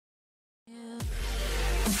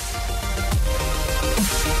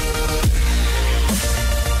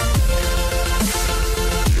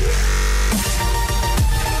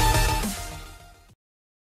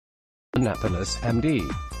Annapolis, MD.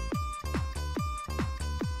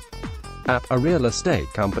 A real estate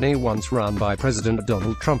company once run by President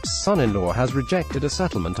Donald Trump's son-in-law has rejected a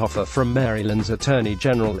settlement offer from Maryland's Attorney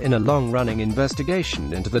General in a long-running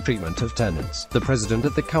investigation into the treatment of tenants, the president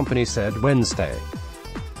of the company said Wednesday.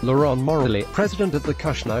 Laurent Morelli, president of the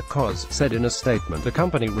Kushner cause, said in a statement the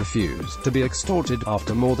company refused to be extorted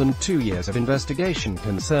after more than 2 years of investigation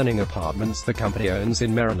concerning apartments the company owns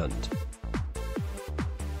in Maryland.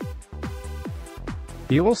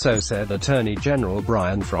 He also said Attorney General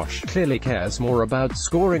Brian Frosh clearly cares more about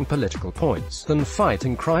scoring political points than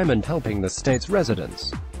fighting crime and helping the state's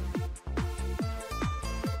residents.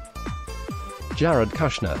 Jared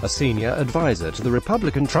Kushner, a senior advisor to the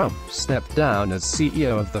Republican Trump, stepped down as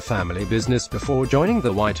CEO of the family business before joining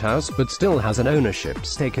the White House, but still has an ownership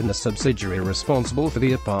stake in the subsidiary responsible for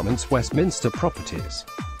the apartment's Westminster properties.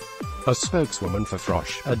 A spokeswoman for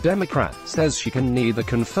Frosh, a Democrat, says she can neither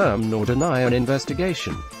confirm nor deny an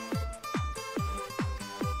investigation.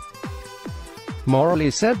 Morelli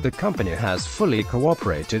said the company has fully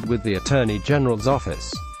cooperated with the Attorney General's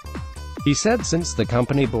office. He said since the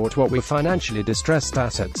company bought what were financially distressed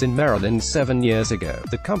assets in Maryland 7 years ago,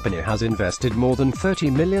 the company has invested more than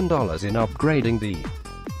 $30 million in upgrading the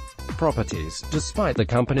properties. Despite the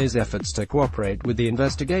company's efforts to cooperate with the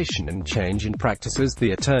investigation and change in practices,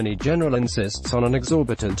 the Attorney General insists on an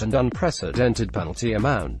exorbitant and unprecedented penalty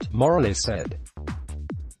amount, Morelli said.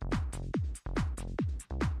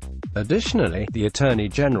 Additionally, the Attorney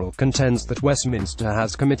General contends that Westminster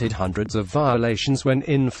has committed hundreds of violations when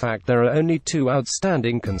in fact there are only 2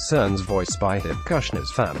 outstanding concerns voiced by him.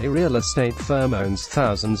 Kushner's family real estate firm owns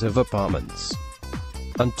thousands of apartments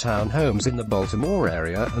and townhomes in the Baltimore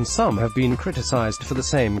area, and some have been criticized for the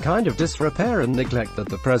same kind of disrepair and neglect that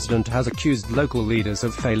the president has accused local leaders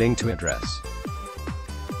of failing to address.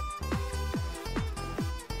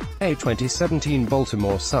 A 2017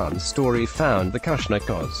 Baltimore Sun story found the Kushner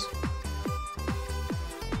cause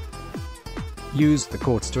used the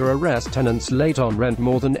courts to arrest tenants late on rent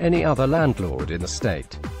more than any other landlord in the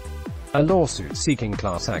state. A lawsuit seeking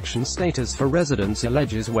class action status for residents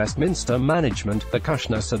alleges Westminster Management, the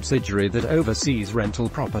Kushner subsidiary that oversees rental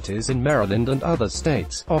properties in Maryland and other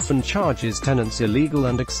states, often charges tenants illegal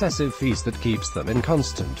and excessive fees that keeps them in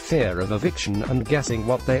constant fear of eviction and guessing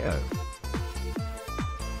what they owe.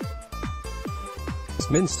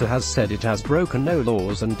 Westminster has said it has broken no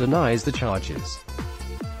laws and denies the charges.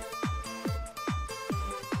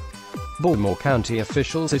 Baltimore County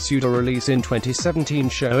officials issued a release in 2017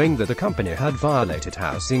 showing that the company had violated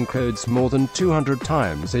housing codes more than 200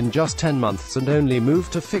 times in just 10 months and only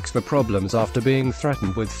moved to fix the problems after being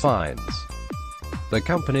threatened with fines. The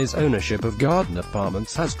company's ownership of garden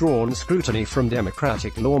apartments has drawn scrutiny from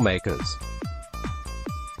Democratic lawmakers.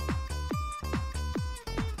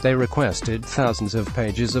 They requested thousands of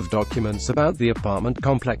pages of documents about the apartment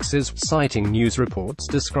complexes, citing news reports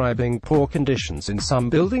describing poor conditions in some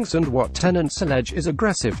buildings and what tenants allege is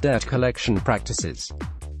aggressive debt collection practices.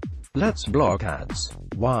 Let's block ads.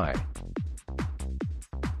 Why?